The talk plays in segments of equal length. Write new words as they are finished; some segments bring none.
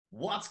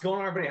What's going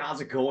on, everybody?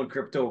 How's it going?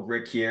 Crypto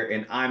Rick here,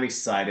 and I'm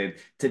excited.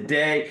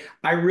 Today,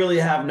 I really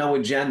have no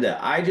agenda.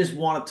 I just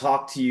want to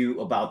talk to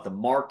you about the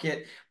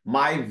market,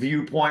 my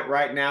viewpoint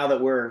right now that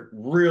we're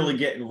really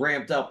getting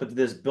ramped up into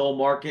this bull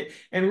market,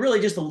 and really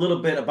just a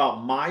little bit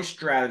about my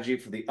strategy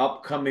for the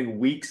upcoming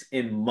weeks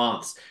and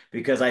months,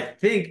 because I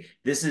think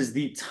this is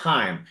the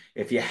time.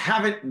 If you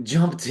haven't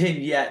jumped in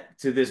yet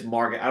to this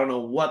market, I don't know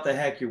what the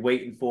heck you're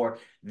waiting for.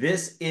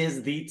 This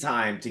is the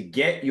time to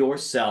get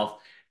yourself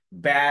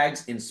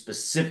bags in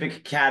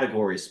specific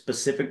categories,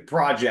 specific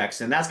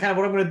projects. And that's kind of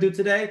what I'm going to do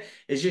today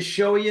is just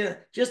show you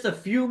just a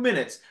few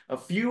minutes, a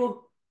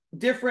few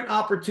different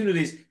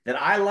opportunities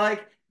that I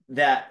like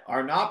that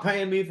are not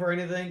paying me for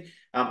anything.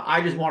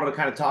 I just wanted to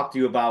kind of talk to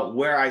you about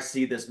where I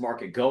see this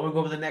market going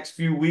over the next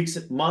few weeks,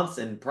 months,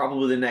 and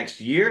probably the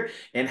next year,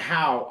 and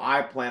how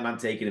I plan on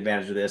taking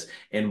advantage of this.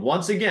 And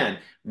once again,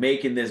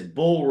 making this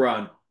bull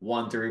run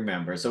one to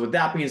remember. So with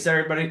that being said,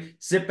 everybody,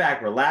 sit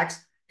back,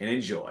 relax, and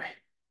enjoy.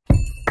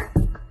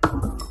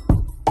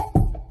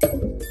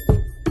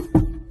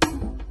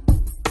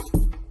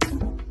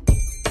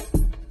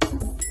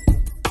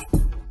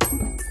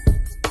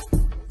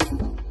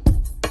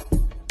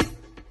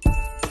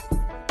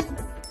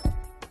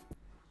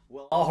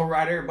 Well, all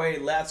right, everybody,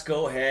 let's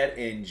go ahead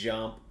and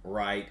jump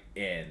right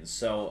in.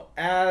 So,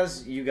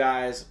 as you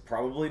guys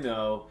probably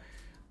know,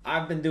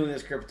 I've been doing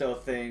this crypto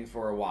thing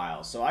for a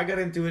while. So, I got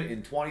into it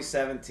in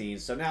 2017.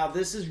 So, now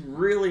this is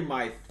really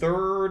my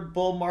third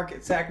bull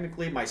market,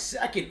 technically, my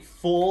second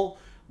full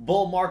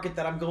bull market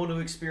that I'm going to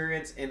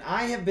experience. And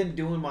I have been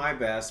doing my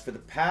best for the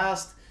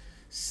past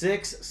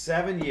 6,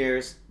 7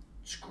 years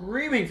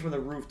screaming from the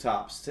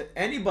rooftops to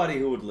anybody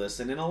who would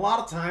listen. And a lot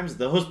of times,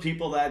 those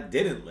people that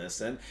didn't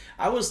listen,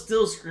 I was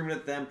still screaming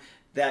at them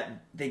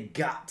that they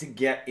got to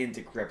get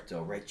into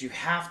crypto, right? You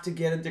have to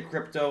get into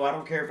crypto. I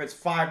don't care if it's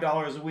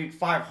 $5 a week,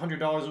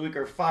 $500 a week,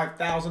 or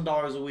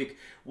 $5,000 a week.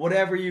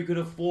 Whatever you could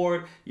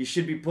afford, you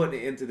should be putting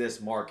it into this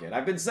market.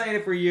 I've been saying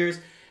it for years,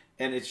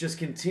 and it's just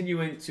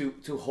continuing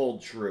to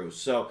hold true.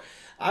 So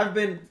I've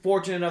been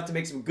fortunate enough to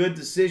make some good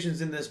decisions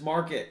in this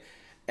market.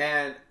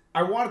 And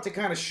I wanted to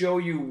kind of show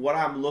you what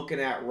I'm looking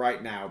at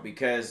right now,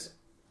 because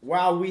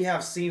while we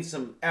have seen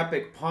some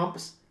epic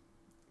pumps,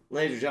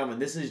 ladies and gentlemen,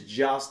 this is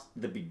just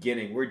the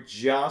beginning. We're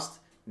just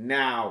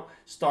now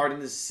starting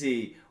to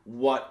see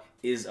what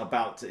is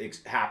about to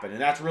happen. And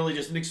that's really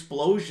just an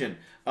explosion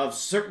of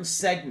certain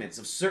segments,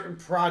 of certain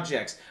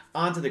projects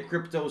onto the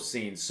crypto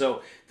scene.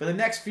 So for the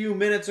next few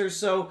minutes or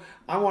so,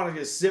 I want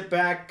to just sit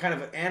back, kind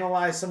of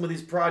analyze some of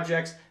these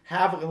projects,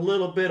 have a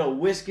little bit of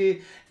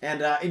whiskey,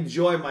 and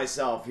enjoy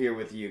myself here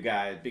with you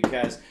guys.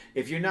 Because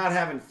if you're not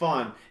having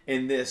fun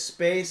in this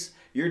space,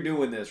 you're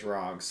doing this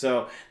wrong.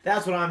 So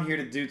that's what I'm here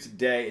to do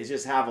today, is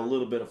just have a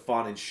little bit of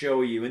fun and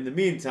show you in the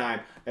meantime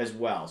as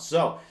well.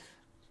 So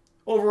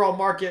overall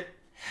market,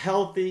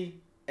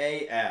 healthy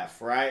AF,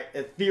 right?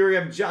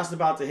 Ethereum just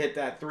about to hit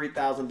that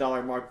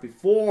 $3,000 mark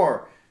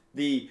before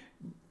the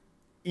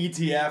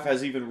ETF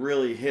has even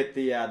really hit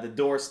the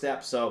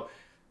doorstep. So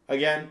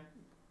again,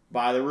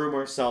 buy the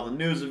rumor, sell the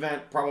news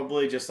event.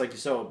 Probably just like you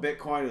saw with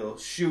Bitcoin, it'll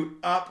shoot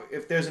up.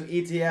 If there's an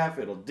ETF,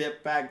 it'll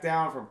dip back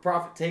down from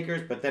profit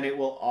takers, but then it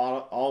will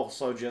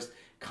also just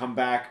come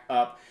back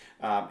up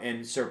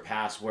and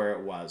surpass where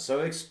it was.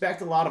 So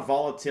expect a lot of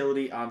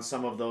volatility on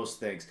some of those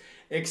things.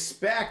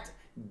 Expect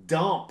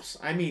dumps.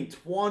 I mean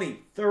 20,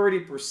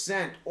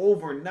 30%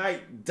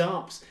 overnight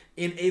dumps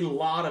in a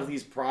lot of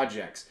these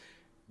projects.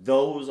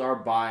 Those are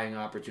buying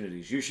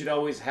opportunities. You should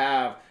always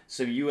have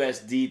some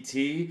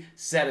USDT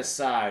set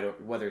aside,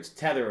 whether it's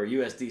Tether or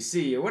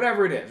USDC or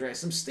whatever it is, right?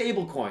 Some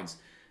stable coins.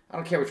 I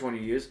don't care which one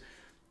you use.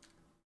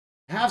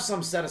 Have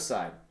some set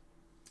aside.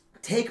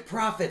 Take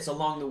profits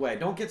along the way.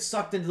 Don't get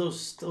sucked into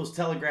those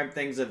Telegram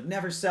things of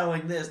never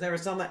selling this, never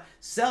selling that.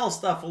 Sell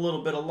stuff a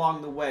little bit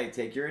along the way.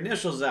 Take your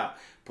initials out.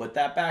 Put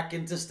that back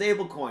into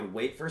stablecoin.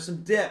 Wait for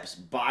some dips.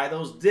 Buy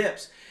those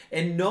dips.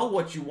 And know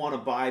what you want to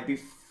buy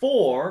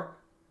before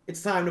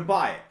it's time to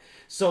buy it.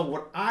 So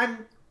what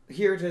I'm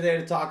here today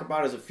to talk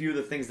about is a few of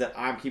the things that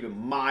I'm keeping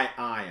my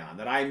eye on,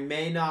 that I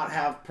may not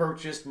have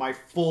purchased my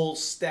full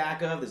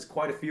stack of. There's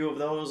quite a few of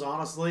those,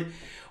 honestly.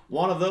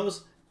 One of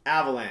those,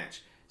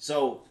 Avalanche.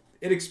 So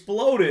it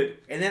exploded,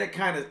 and then it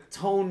kind of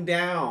toned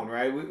down,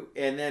 right?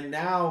 And then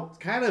now,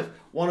 kind of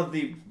one of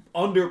the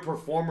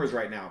underperformers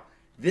right now.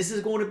 This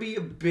is going to be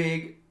a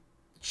big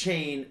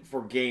chain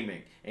for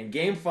gaming. And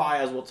GameFi,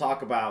 as we'll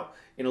talk about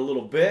in a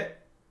little bit,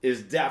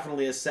 is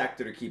definitely a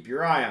sector to keep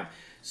your eye on.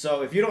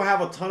 So if you don't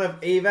have a ton of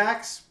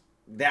AVAX,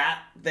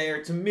 that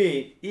there to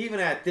me,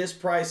 even at this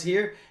price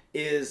here,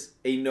 is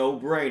a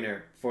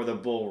no-brainer for the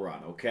bull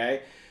run,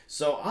 okay?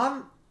 So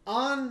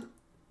on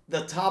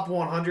the top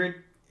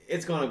 100,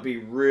 it's going to be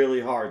really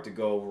hard to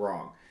go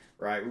wrong,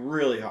 right?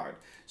 Really hard.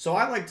 So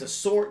I like to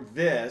sort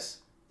this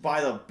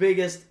by the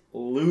biggest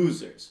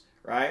losers,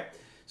 right?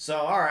 So,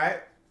 all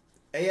right,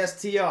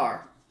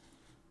 ASTR.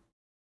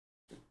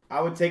 I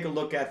would take a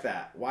look at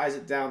that. Why is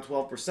it down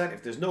 12%?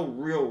 If there's no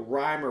real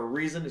rhyme or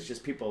reason, it's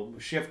just people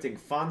shifting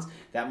funds,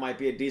 that might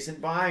be a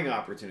decent buying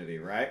opportunity,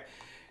 right?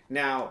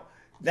 Now,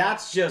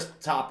 that's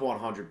just top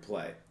 100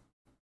 play.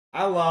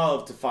 I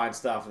love to find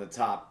stuff in the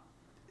top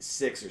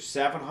 600 or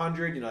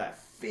 700. You know, that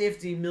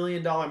 $50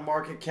 million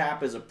market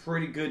cap is a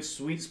pretty good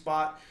sweet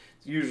spot.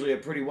 It's usually a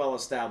pretty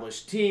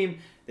well-established team.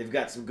 They've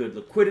got some good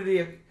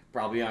liquidity,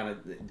 probably on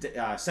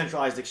a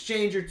centralized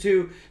exchange or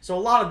two. So a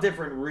lot of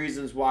different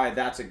reasons why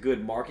that's a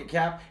good market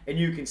cap. And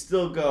you can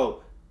still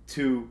go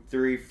 2,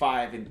 3,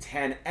 5, and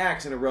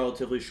 10x in a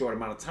relatively short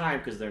amount of time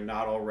because they're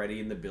not already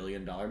in the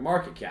billion-dollar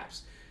market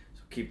caps.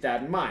 So keep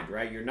that in mind,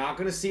 right? You're not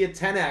going to see a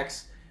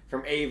 10x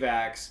from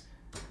AVAX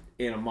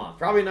in a month.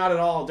 Probably not at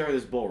all during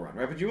this bull run,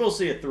 right? But you will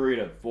see a 3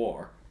 to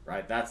 4,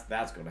 right?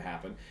 That's going to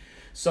happen.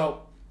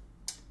 So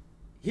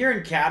here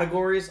in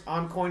categories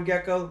on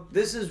CoinGecko,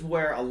 this is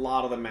where a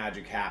lot of the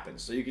magic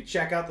happens. So you can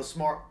check out the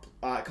smart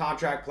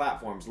contract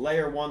platforms,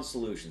 layer 1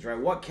 solutions, right?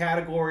 What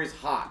category is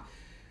hot?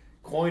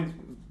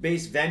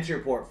 Coinbase venture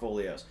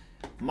portfolios.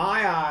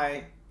 My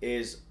eye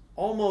is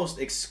almost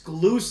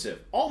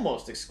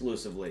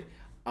exclusively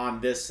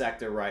on this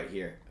sector right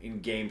here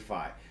in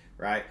GameFi,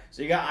 right?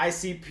 So you got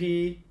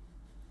ICP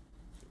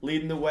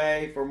leading the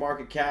way for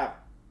market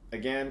cap.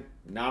 Again,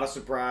 not a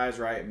surprise,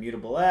 right?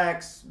 Immutable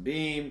X,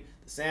 Beam,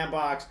 the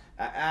Sandbox,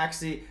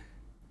 Axie.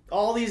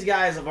 All these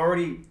guys have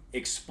already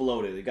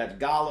exploded. You got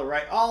Gala,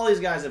 right? All these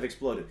guys have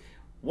exploded.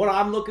 What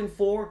I'm looking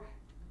for,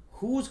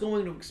 who's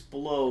going to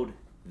explode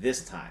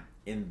this time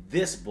in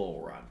this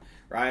bull run,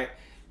 right?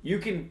 You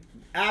can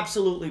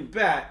absolutely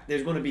bet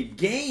there's going to be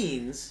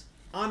gains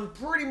on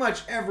pretty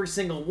much every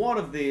single one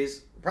of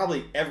these,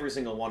 probably every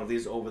single one of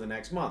these over the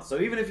next month. So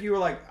even if you were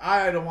like,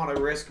 I don't want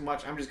to risk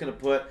much, I'm just going to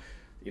put,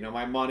 you know,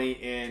 my money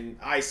in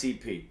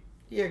ICP,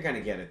 you're going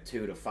to get a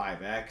 2 to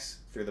 5x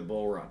through the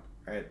bull run,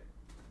 right?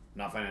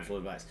 Not financial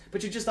advice,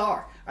 but you just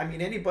are. I mean,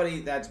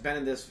 anybody that's been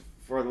in this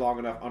for long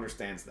enough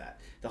understands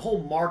that. The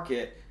whole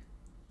market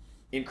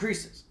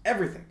increases,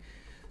 everything.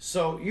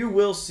 So you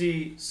will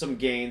see some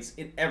gains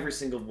in every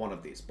single one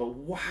of these. But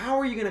how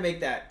are you going to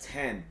make that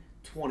 10,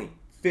 20,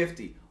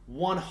 50,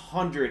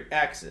 100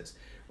 X's,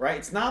 right?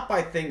 It's not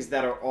by things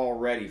that are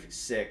already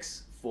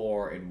 6,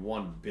 4, and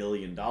 $1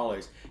 billion.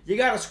 You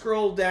got to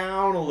scroll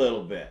down a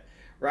little bit,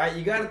 right?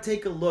 You got to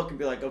take a look and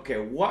be like, okay,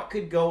 what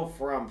could go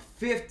from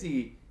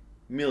 50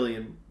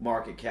 million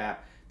market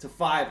cap to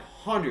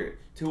 500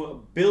 to a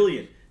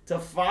billion to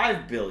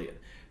 5 billion?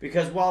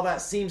 Because while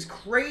that seems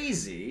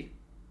crazy,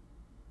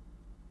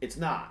 it's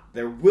not.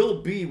 There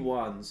will be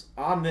ones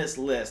on this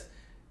list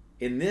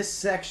in this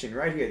section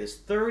right here, this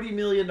 $30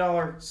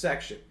 million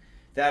section,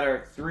 that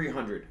are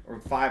 300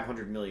 or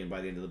 500 million by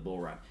the end of the bull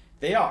run.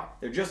 They are.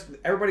 They're just,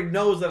 everybody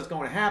knows that it's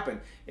going to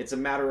happen. It's a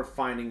matter of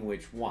finding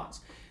which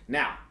ones.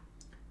 Now,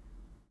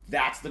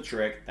 that's the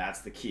trick.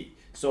 That's the key.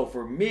 So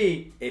for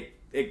me,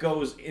 it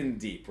goes in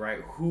deep,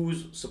 right?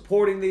 Who's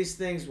supporting these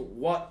things?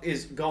 What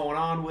is going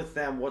on with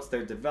them? What's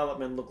their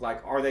development look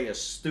like? Are they a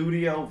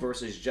studio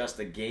versus just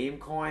a game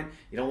coin?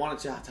 You don't want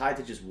it to tie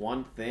to just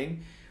one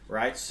thing,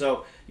 right?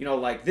 So, you know,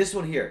 like this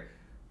one here,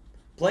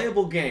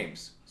 playable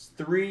games,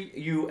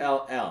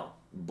 3ULL,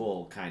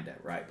 bull kind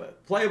of, right?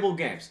 But playable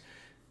games.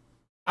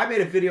 I made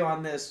a video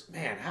on this,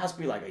 man, it has to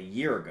be like a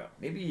year ago,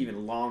 maybe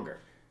even longer.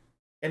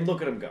 And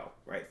look at them go,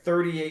 right?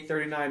 38,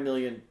 39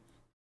 million.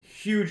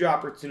 Huge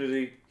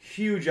opportunity,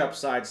 huge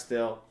upside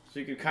still. So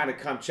you can kind of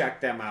come check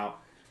them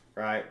out,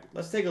 right?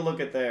 Let's take a look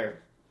at their,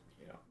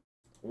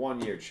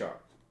 1-year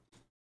chart.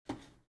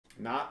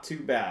 Not too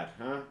bad,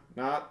 huh?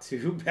 Not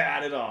too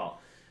bad at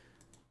all.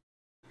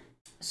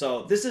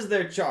 So this is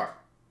their chart.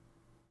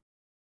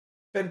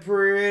 Been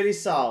pretty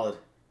solid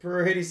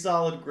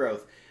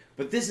growth.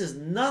 But this is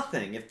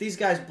nothing. If these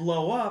guys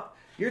blow up,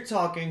 you're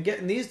talking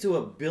getting these to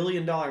a $1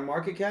 billion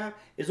market cap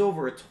is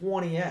over a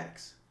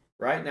 20x.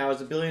 Right? Now,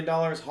 is $1 billion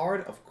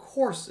hard? Of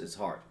course it's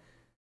hard.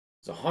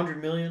 Is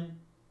 100 million,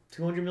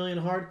 200 million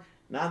hard?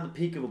 Not in the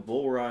peak of a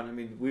bull run. I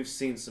mean, we've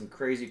seen some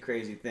crazy,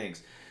 crazy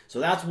things. So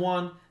that's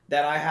one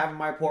that I have in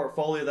my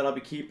portfolio that I'll be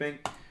keeping.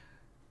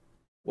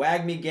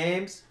 WagMe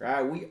Games,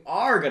 right? We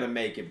are going to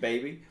make it,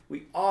 baby.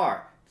 We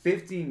are.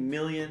 50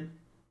 million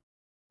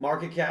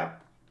market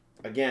cap.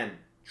 Again,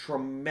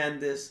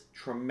 tremendous,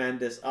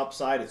 tremendous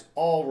upside. It's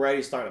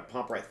already starting to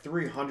pump, right?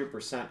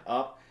 300%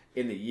 up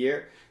in the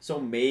year.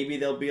 So maybe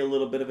there'll be a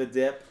little bit of a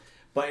dip.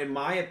 But in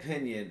my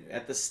opinion,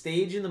 at the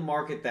stage in the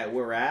market that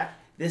we're at,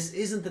 this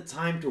isn't the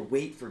time to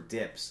wait for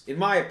dips. In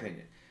my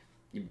opinion,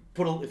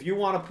 if you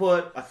want to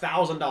put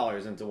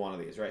 $1,000 into one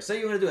of these, right? Say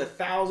you want to do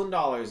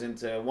 $1,000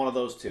 into one of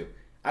those two.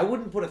 I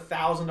wouldn't put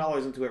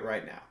 $1,000 into it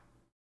right now.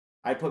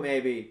 I'd put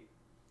maybe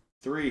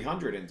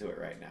 300 into it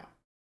right now.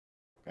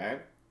 Okay?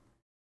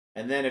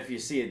 And then if you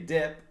see a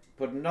dip,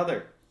 put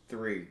another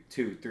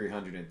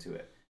 300 into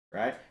it,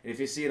 right? And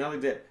if you see another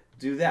dip,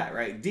 do that,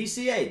 right?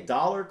 DCA,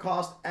 dollar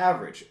cost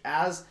average.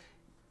 As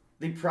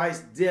the price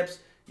dips,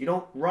 you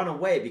don't run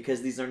away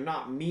because these are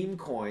not meme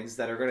coins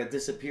that are going to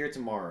disappear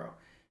tomorrow.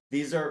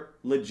 These are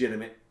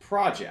legitimate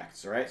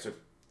projects, right? So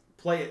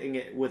playing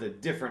it with a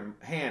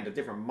different hand, a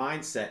different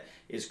mindset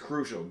is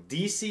crucial.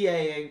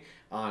 DCAing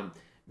on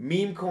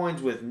meme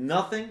coins with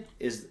nothing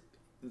is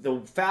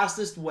the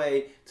fastest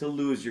way to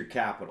lose your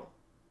capital.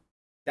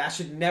 That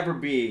should never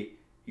be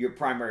your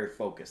primary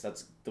focus.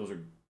 Those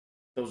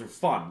are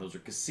fun. Those are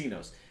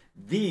casinos.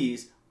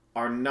 These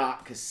are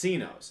not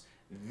casinos.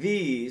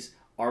 These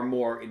are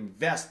more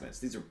investments.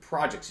 These are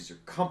projects. These are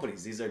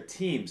companies. These are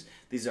teams.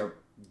 These are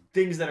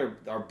things that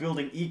are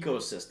building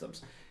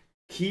ecosystems.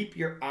 Keep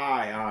your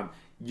eye on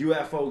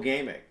UFO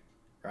gaming,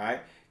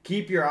 right?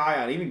 Keep your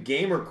eye on even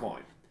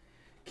GamerCoin.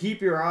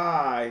 Keep your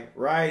eye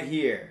right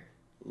here.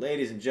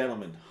 Ladies and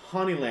gentlemen,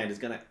 Honeyland is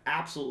going to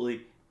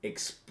absolutely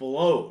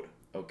explode,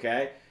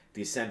 okay?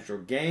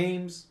 Decentral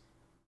Games,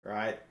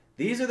 right?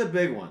 These are the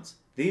big ones.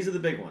 These are the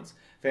big ones.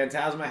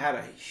 Phantasma had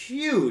a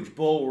huge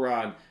bull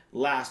run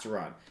last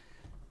run.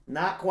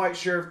 Not quite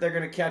sure if they're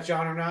going to catch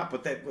on or not,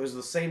 but that was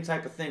the same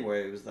type of thing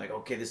where it was like,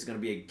 okay, this is going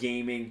to be a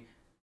gaming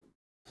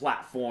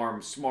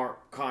platform,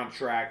 smart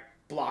contract,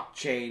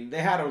 blockchain.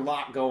 They had a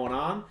lot going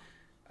on.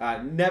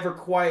 Never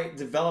quite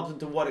developed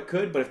into what it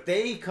could, but if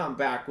they come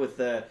back with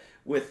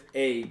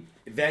a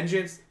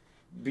vengeance,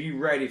 be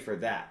ready for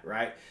that,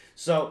 right?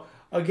 So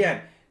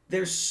again,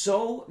 there's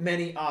so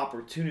many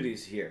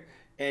opportunities here,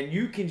 and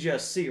you can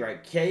just see,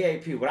 right?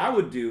 KAP. What I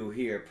would do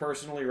here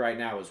personally right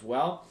now as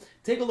well.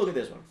 Take a look at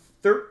this one.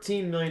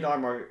 $13 million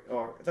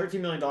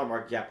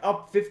market cap,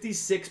 up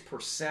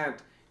 56%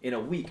 in a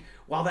week.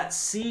 While that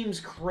seems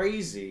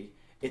crazy,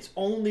 it's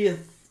only a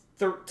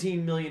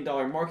 $13 million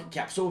market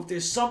cap. So if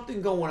there's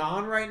something going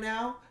on right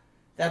now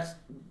that's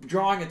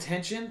drawing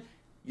attention,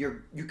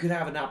 you could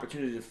have an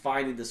opportunity to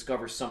find and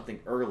discover something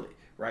early,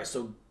 right?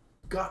 So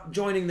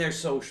joining their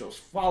socials,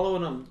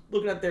 following them,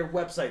 looking at their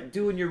website,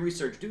 doing your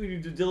research, doing your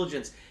due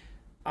diligence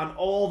on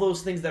all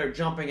those things that are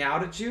jumping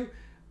out at you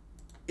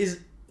is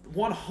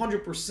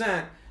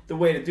 100% the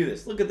way to do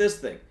this. Look at this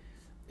thing.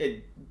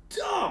 It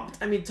dumped.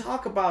 I mean,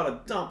 talk about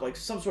a dump, like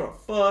some sort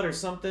of FUD or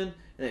something,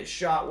 and it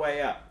shot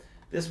way up.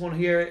 This one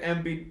here,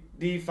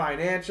 MBD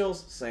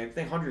Financials, same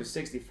thing,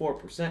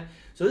 164%.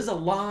 So there's a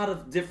lot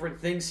of different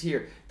things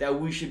here that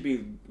we should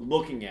be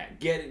looking at,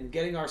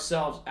 getting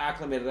ourselves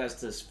acclimated as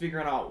to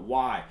figuring out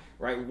why,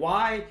 right?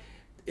 Why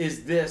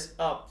is this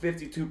up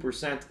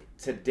 52%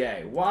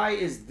 today? Why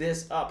is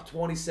this up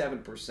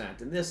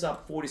 27% and this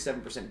up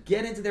 47%?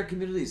 Get into their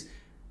communities.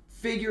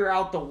 Figure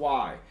out the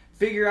why.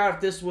 Figure out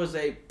if this was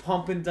a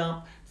pump and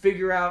dump.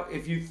 Figure out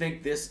if you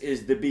think this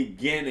is the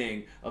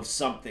beginning of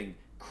something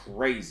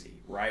crazy,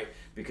 right?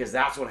 Because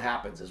that's what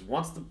happens is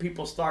once the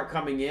people start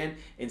coming in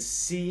and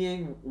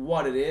seeing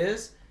what it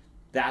is,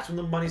 that's when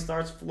the money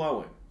starts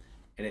flowing,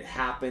 and it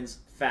happens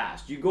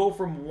fast. You go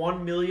from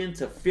 1 million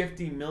to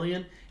 50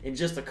 million in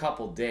just a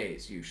couple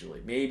days,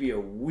 usually, maybe a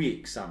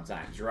week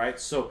sometimes, right?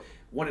 So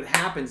when it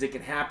happens, it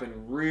can happen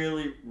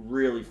really,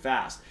 really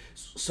fast.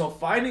 So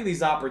finding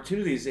these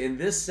opportunities in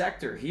this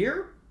sector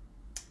here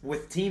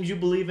with teams you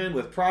believe in,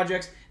 with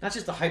projects, not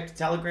just a hyped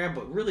telegram,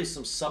 but really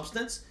some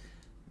substance,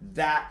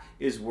 that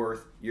is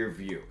worth your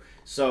view.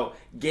 So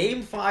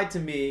GameFi to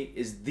me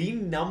is the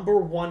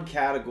 #1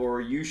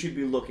 category you should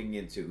be looking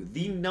into.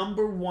 The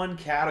 #1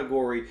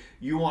 category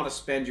you want to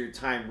spend your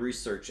time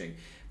researching.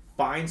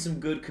 Find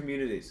some good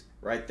communities,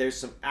 right? There's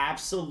some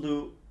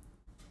absolute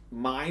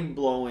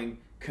mind-blowing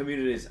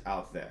communities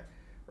out there,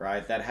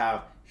 right? That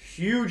have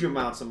huge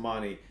amounts of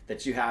money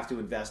that you have to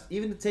invest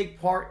even to take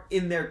part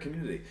in their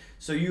community.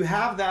 So you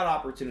have that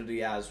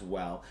opportunity as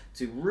well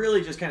to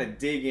really just kind of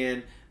dig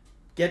in,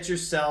 get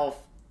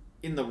yourself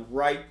in the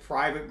right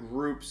private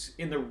groups,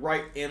 in the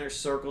right inner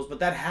circles, but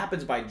that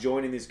happens by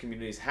joining these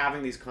communities,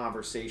 having these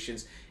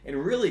conversations, and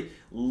really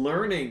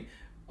learning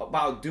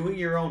about doing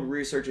your own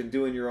research and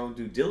doing your own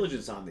due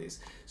diligence on these.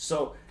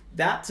 So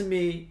that to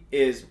me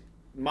is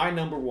my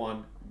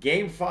 #1.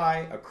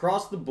 GameFi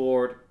across the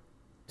board.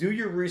 Do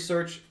your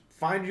research.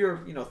 Find your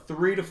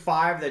 3 to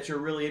 5 that you're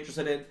really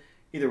interested in.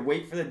 Either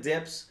wait for the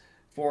dips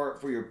for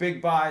your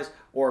big buys,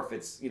 or if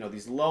it's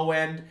these low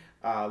end,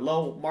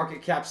 low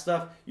market cap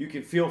stuff, you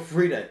can feel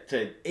free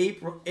to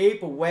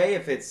ape away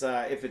if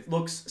it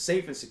looks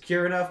safe and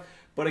secure enough.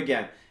 But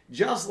again,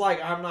 just like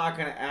I'm not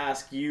going to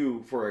ask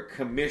you for a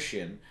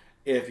commission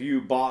if you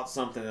bought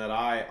something that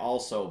I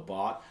also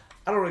bought,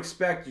 I don't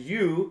expect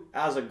you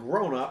as a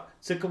grown-up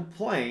to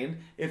complain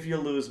if you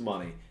lose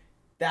money.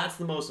 That's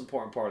the most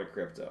important part of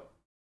crypto.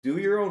 Do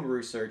your own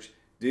research.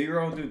 Do your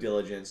own due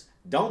diligence.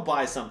 Don't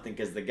buy something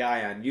because the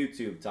guy on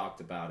YouTube talked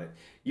about it.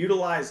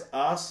 Utilize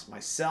us,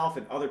 myself,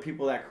 and other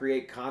people that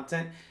create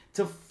content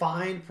to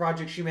find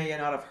projects you may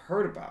not have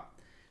heard about.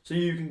 So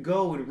you can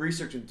go and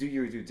research and do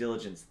your due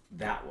diligence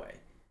that way.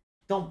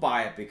 Don't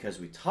buy it because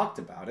we talked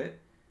about it.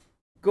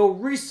 Go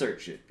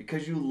research it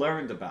because you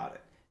learned about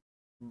it.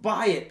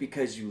 Buy it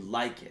because you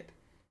like it.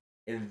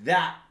 And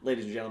that,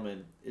 ladies and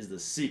gentlemen, is the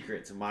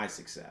secret to my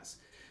success.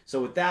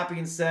 So with that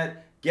being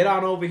said, get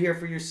on over here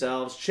for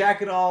yourselves.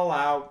 Check it all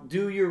out.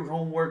 Do your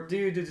homework. Do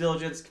your due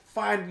diligence.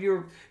 Find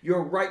your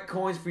right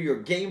coins for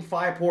your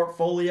GameFi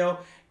portfolio.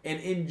 And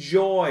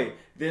enjoy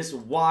this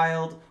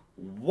wild,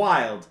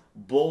 wild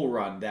bull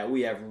run that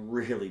we have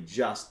really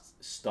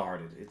just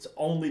started. It's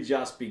only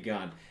just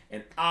begun.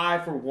 And I,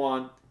 for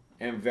one,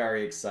 am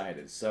very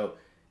excited. So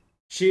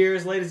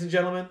Cheers, ladies and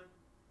gentlemen.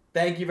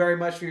 Thank you very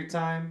much for your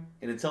time.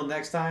 And until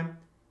next time,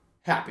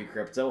 happy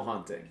crypto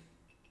hunting.